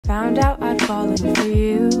found out I'd fallen for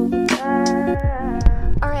you.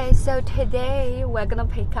 Alright, so today we're gonna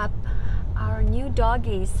pick up our new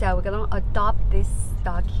doggie. So we're gonna adopt this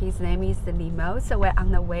dog. His name is Nemo. So we're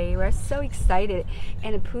on the way. We're so excited.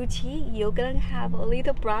 And Poochie, you're gonna have a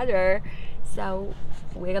little brother. So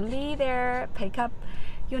we're gonna be there, pick up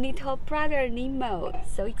your little brother Nemo.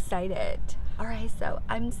 So excited. Alright, so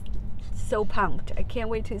I'm so pumped. I can't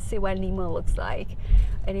wait to see what Nemo looks like.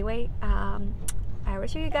 Anyway, I will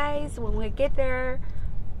show you guys when we get there.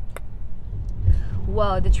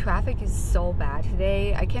 Well, the traffic is so bad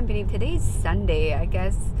today. I can't believe today is Sunday. I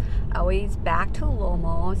guess always back to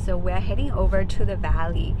Nemo. So we're heading over to the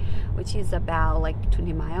valley, which is about like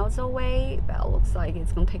 20 miles away. But it looks like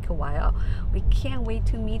it's gonna take a while. We can't wait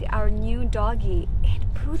to meet our new doggie.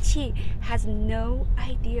 And Poochie has no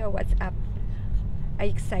idea what's up. Are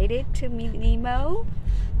you excited to meet Nemo?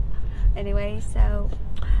 Anyway, so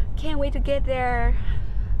can't wait to get there.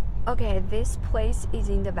 Okay, this place is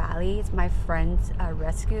in the valley. It's my friend's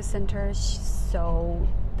rescue center. She's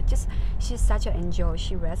such an angel.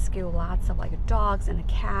 She rescued lots of like dogs and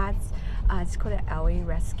cats. It's called the LA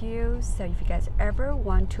Rescue. So if you guys ever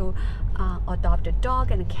want to adopt a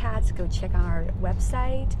dog and cats, go check on our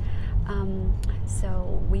website.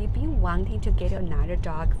 So we've been wanting to get another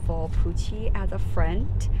dog for Poochie as a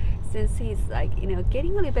friend. Since he's like, you know,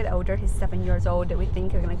 getting a little bit older, he's 7 years old, we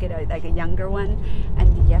think we're gonna get a younger one.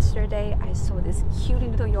 And yesterday I saw this cute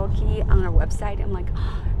little Yorkie on our website. I'm like,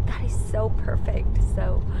 oh, that is so perfect.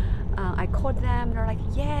 So I called them. They're like,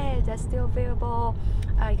 yeah, that's still available.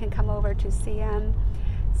 You can come over to see him.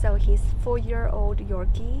 So he's 4-year-old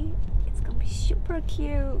Yorkie. It's gonna be super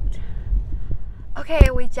cute.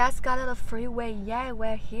 Okay, we just got out of the freeway. Yeah,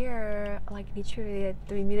 we're here, like literally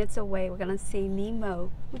 3 minutes away. We're gonna see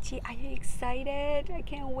Nemo. Poochie, are you excited? I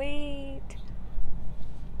can't wait.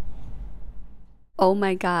 Oh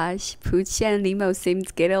my gosh, Poochie and Nemo seem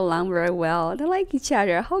to get along very well. They like each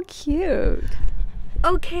other. How cute.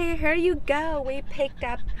 Okay, here you go. We picked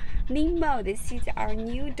up Nemo. This is our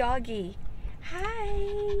new doggie.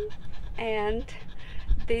 Hi. And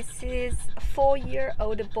this is a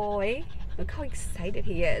 4-year-old boy. Look how excited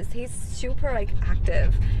he is. He's super like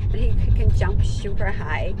active and he can jump super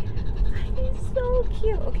high. He's so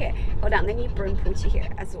cute. Okay, hold on, let me bring Poochie here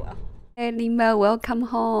as well. Hey Nemo, welcome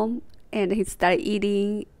home. And he started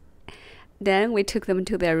eating. Then we took them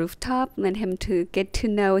to the rooftop, let him to get to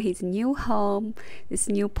know his new home. This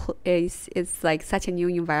new place is like such a new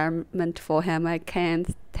environment for him. I can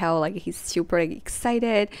tell like he's super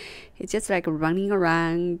excited. He's just like running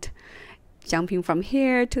around, jumping from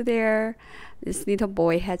here to there. This little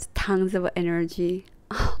boy has tons of energy.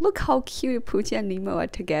 Oh, look how cute Poochie and Nemo are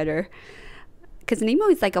together. Because Nemo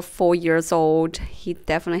is like 4 years old. He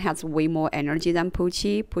definitely has way more energy than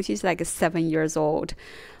Poochie. Poochie's like 7 years old.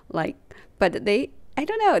 Like, but I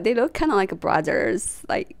don't know, they look kind of like brothers.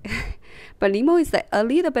 Like, but Nemo is like a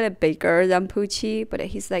little bit bigger than Poochie, but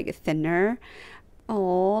he's like thinner.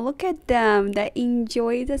 Oh, look at them. They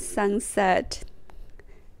enjoy the sunset.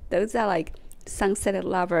 Those are like sunset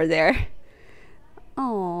lover there.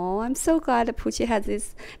 Oh, I'm so glad that Poochie has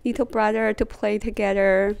this little brother to play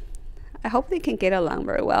together. I hope they can get along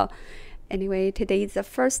very well. Anyway, today is the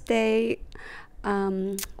first day.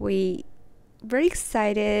 We very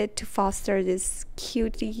excited to foster this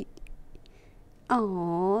cutie.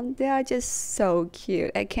 Oh, they are just so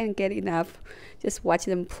cute. I can't get enough. Just watch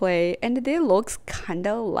them play, and they look kind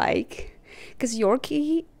of like, because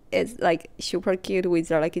Yorkie is like super cute with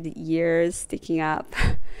their like the ears sticking up.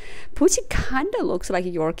 Poochie kind of looks like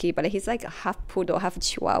Yorkie, but he's like half poodle, half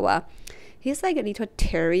Chihuahua. He's like a little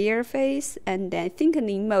terrier face, and then I think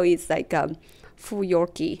Nemo is like full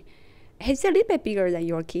Yorkie. He's a little bit bigger than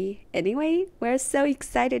Yorkie. Anyway, we're so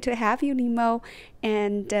excited to have you, Nemo,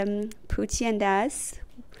 and Poochie and us.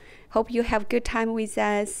 Hope you have a good time with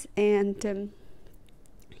us, and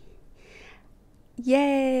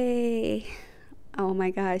yay! Oh my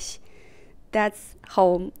gosh, that's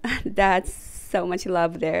home. That's so much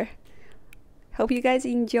love there. Hope you guys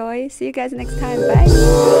enjoy. See you guys next time. Bye.